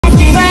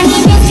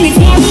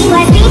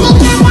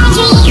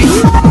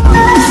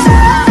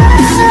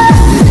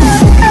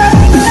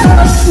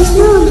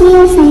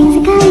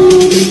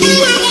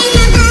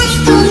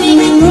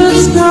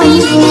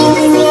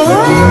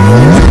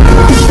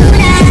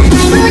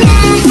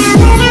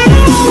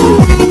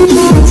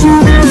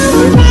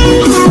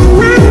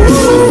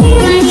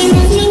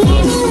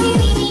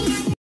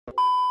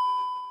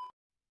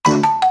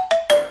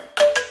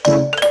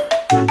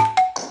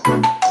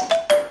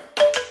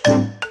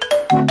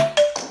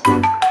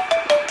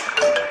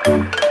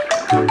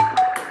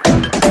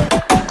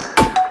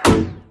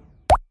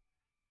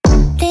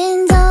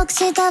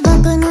した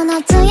僕の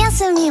夏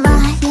休みは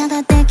や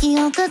がて記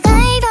憶街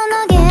道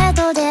のゲー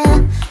トで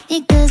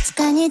いくつ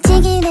かにち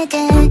ぎれて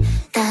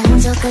断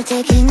続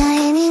的な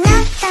絵になっ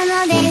た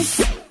ので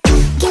す。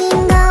銀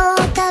河を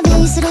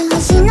旅する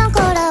星の子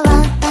ら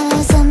はイ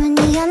ンソム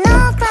ニアの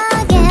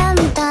影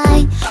みた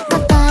い、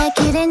答え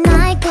きれ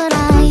ないくら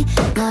い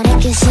の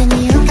歴史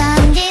に浮か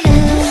んでる。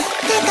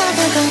デカデ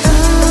カと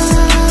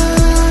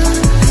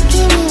君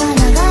は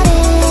流れ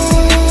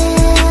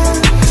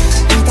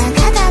歌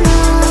方の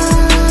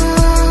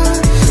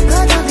ご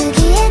とく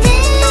消えて、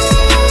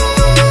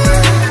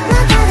ま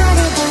た誰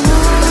かの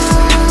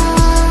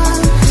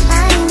愛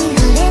に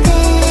触れて、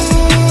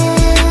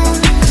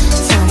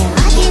それは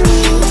君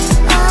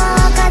を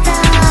かた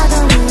ど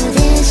るで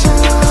しょ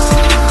う。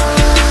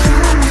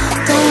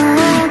遠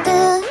く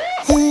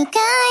深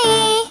い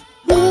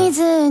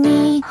水に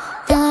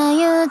た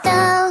ゆた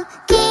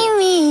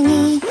君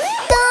にど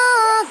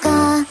うか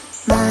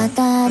また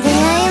出会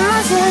えま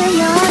すよ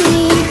うに。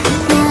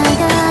長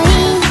い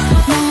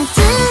夏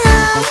の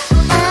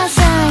朝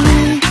に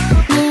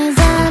目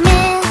覚め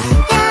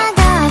やが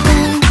て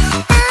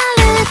歩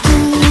き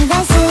出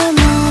すま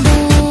で。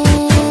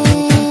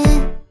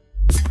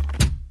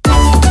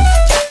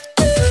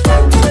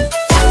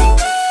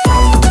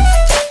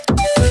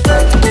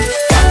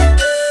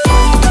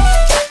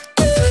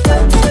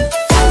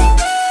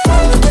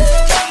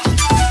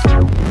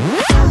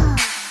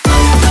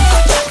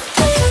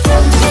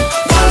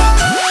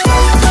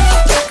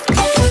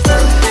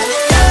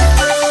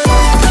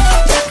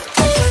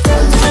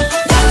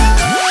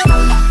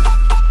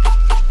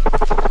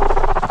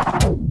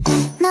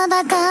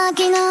瞬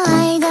きの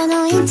間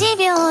の1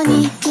秒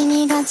に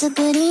君が作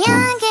り上げ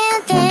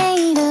て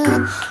いる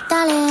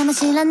誰も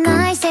知ら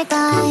ない世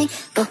界、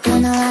僕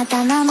の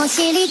頭も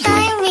知りた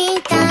い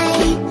みた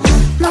い。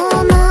盲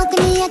目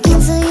に焼き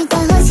付いた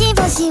星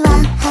々は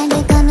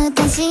遥か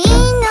昔の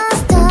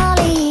ストー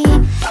リー、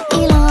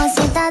色あ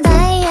せたダ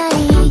イアリ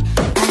ー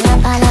パラ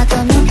パラと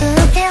めくっ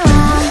ては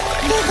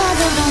デカ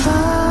デ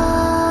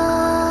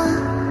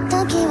カ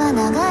と時は流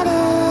れ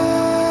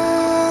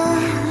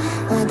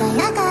穏や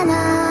かな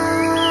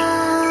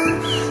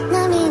波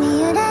に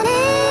揺られ、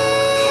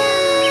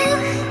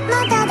ま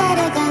た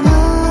誰かの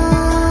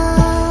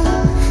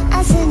明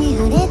日に触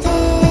れて、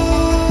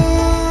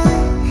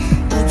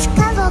いつか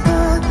僕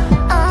を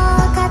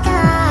かた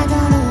ど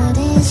るで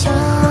しょう。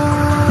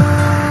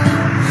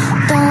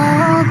遠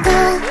く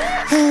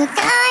深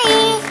い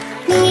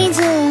水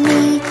に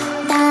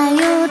たゆ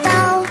た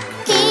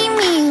君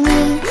に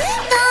ど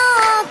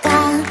うか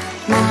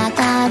また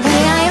出会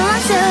えま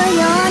すよ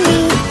うに。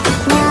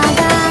長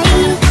い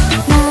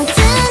夏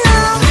の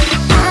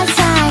朝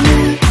に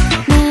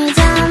目覚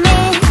め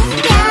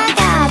や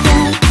がて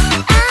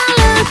歩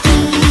き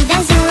出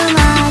すま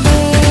で。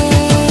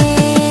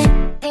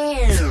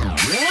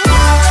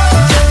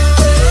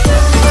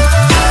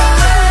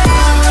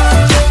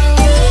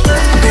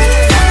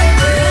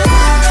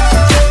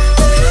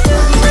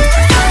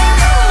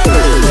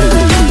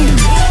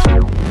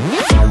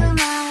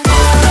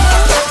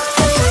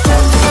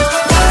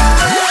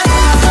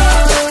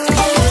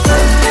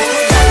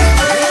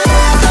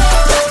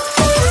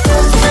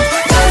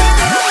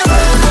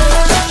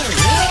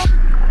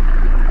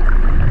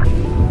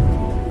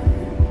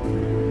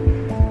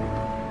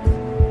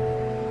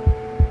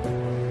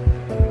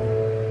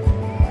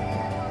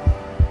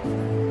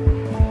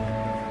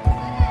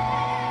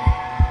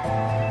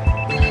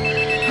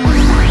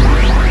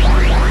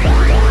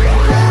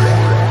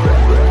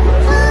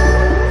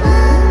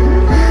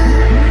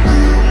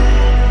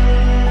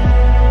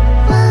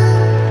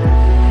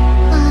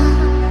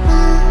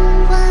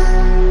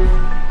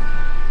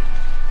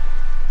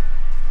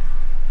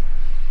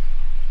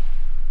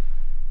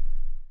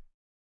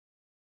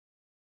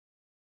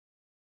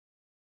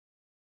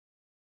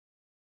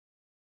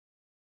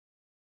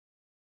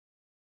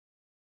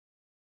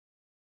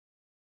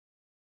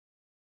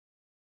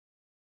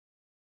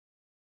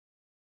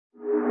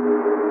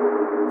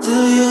Do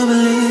you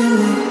believe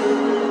me?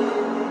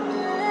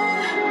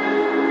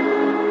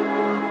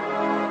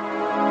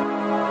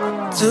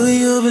 Do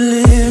you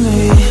believe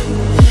me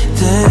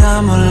that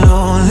I'm a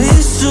lonely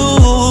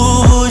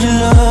soul? Would you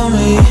love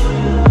me?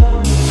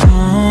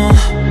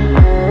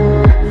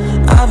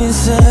 I've been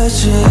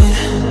searching,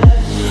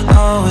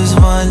 always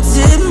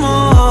wanted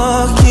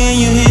more. Can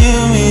you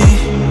hear me?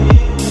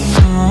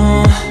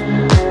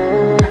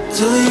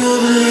 Do you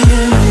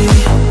believe me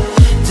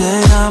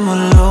that I'm a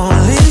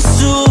lonely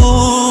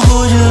soul?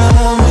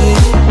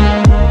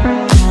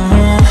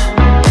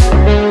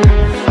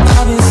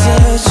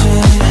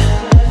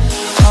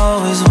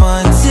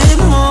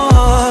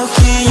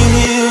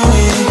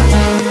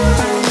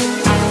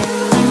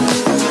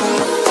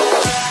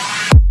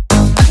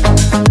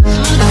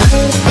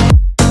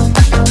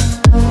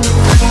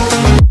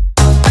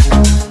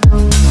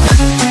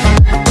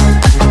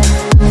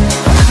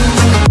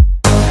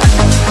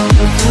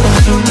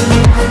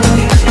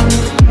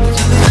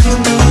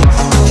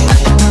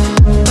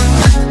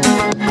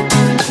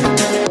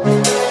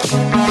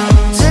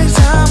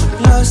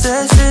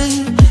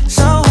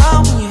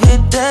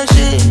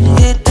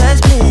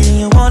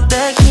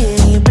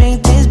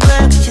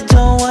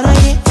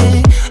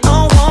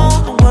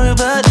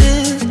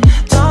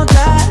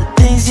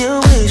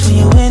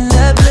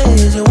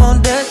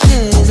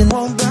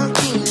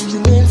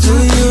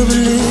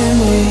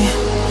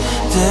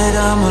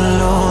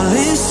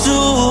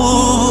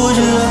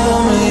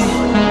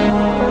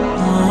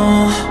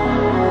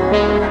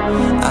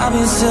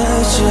 been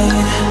searching,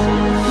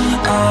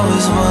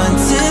 always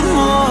wanted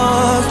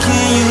more.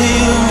 Can you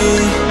hear me?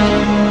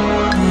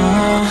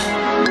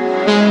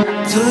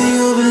 Do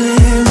you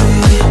believe me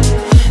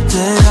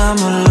that I'm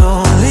a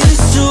lonely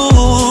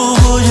soul?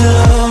 Would you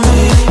love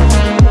me?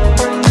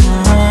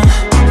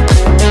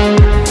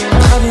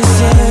 I've been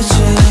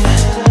searching,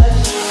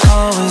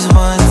 always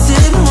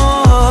wanted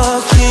more.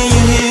 Can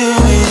you hear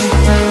me?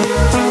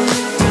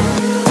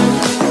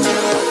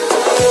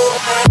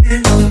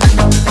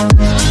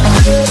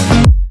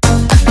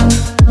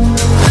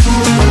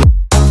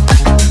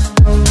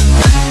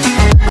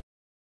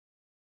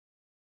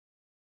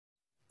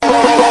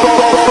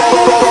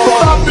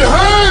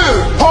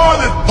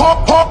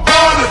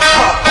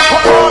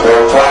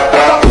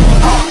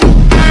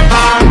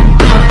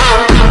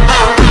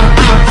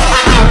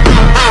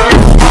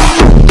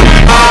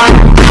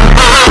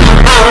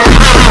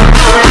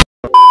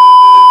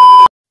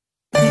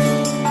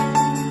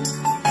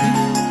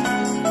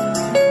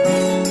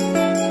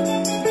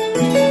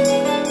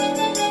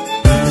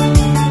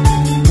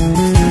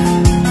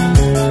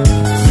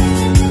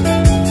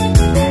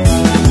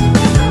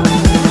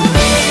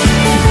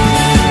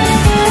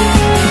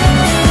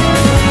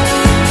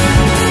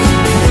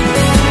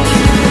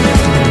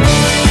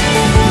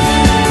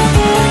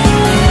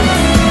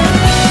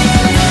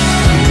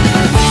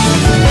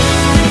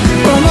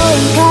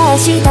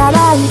した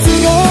らいつ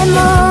でも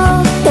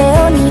手を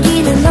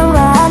握るのは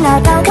あ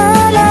なたか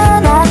ら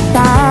だった。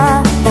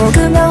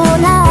臆病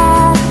な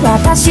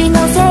私の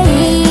せ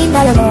い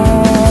だよね。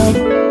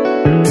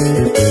無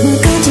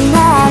口な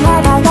あな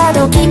たが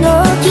時々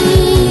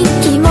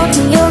気持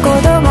ちを言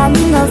葉に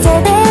乗せ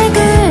てく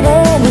れ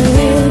る。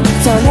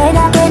それ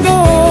だけで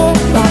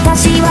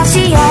私は幸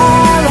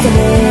せで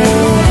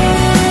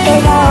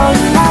笑顔に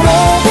なれ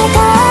てた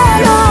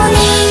のに、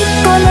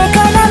これ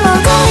からも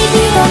恋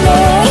人で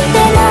いて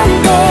なん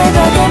てと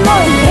ても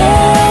言え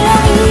な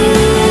い。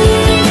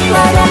わ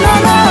がま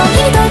まを一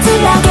つ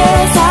だけ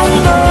最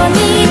後に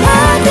抱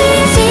き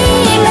し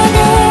めて、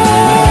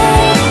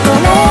ご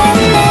め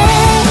んね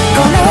ご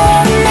め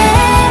んね、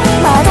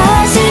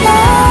私が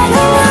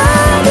弱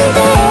くて、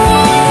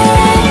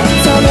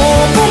それ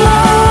でも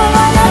あ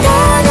なた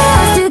が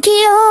好き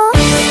よ。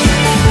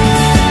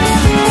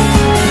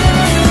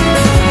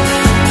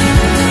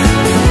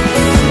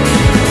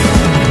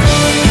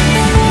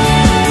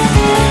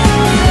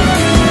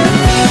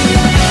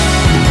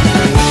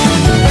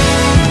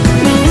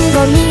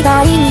み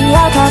たいに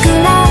赤く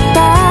なった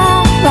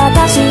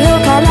私を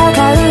からか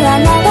うあ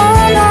なた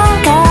の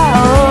顔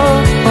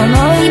思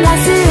い出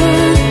す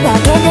だ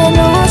けでど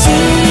うし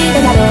て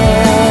だろう。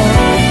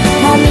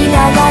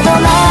涙が止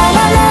まら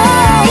な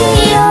い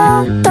よ。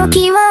時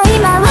は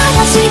今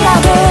私だ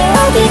け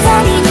置き去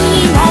りに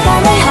流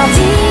れ始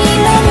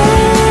める。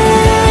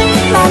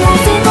まだ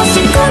少し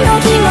この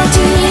気持ち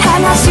話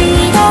し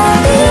た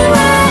くは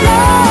な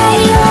い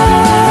よ。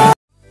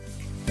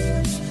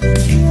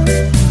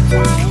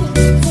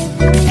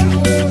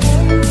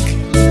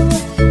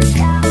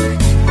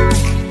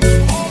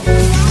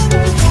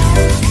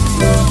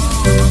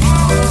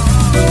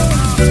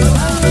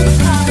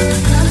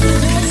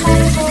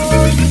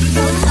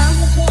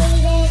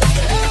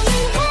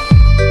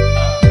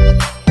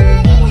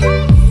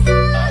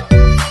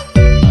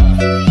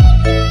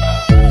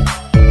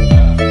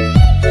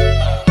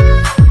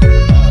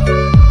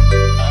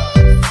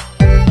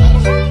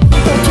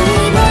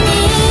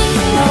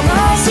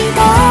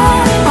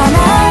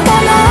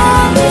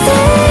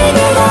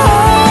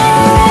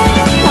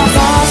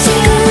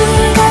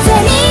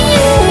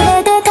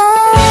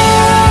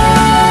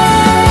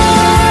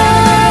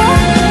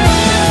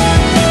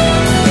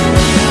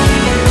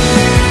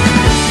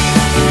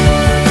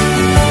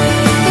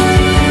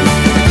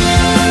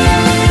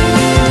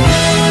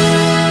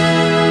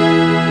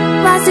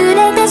忘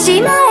れて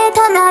しまえ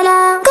たな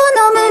らこ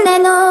の胸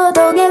の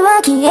トゲ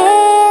は消え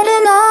る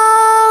の。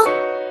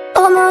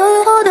思う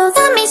ほど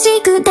寂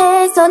しく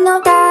てそ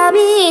の度に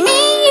言い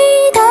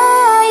た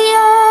いよ。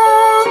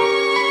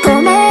ご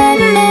めん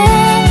ね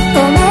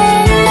ごめん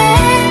ね、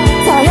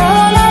さよ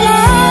なら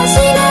し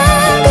な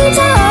くち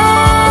ゃ。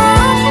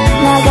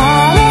流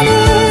れる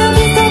季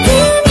節に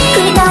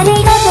二人が出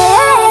会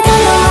えた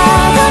のは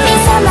神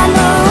様の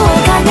お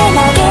かげだ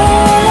け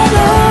れど、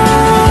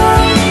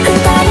二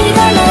人が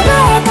芽生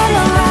えたの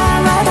は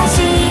まだ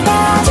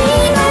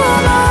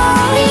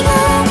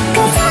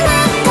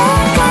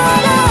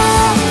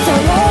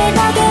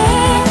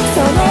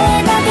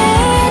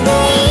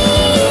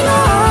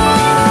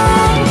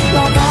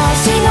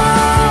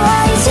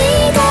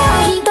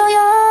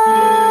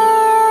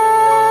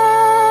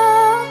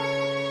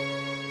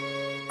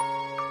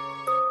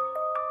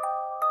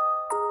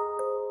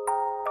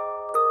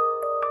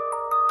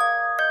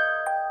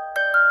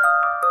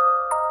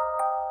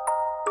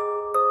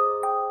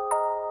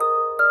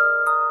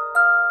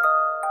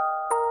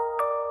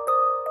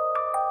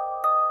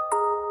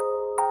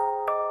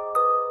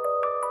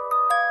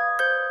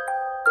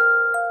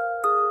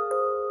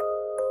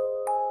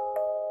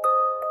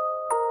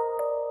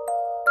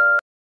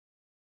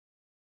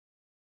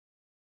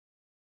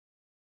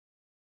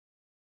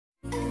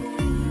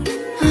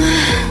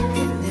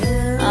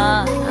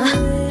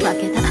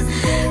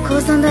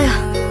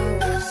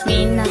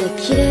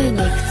綺麗に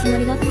行くつも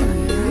りだったの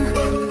にな。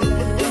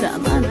ざ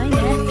まあないね。っ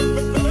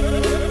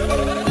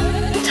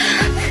た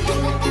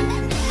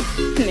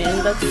くめん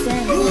どくせえ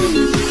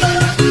な。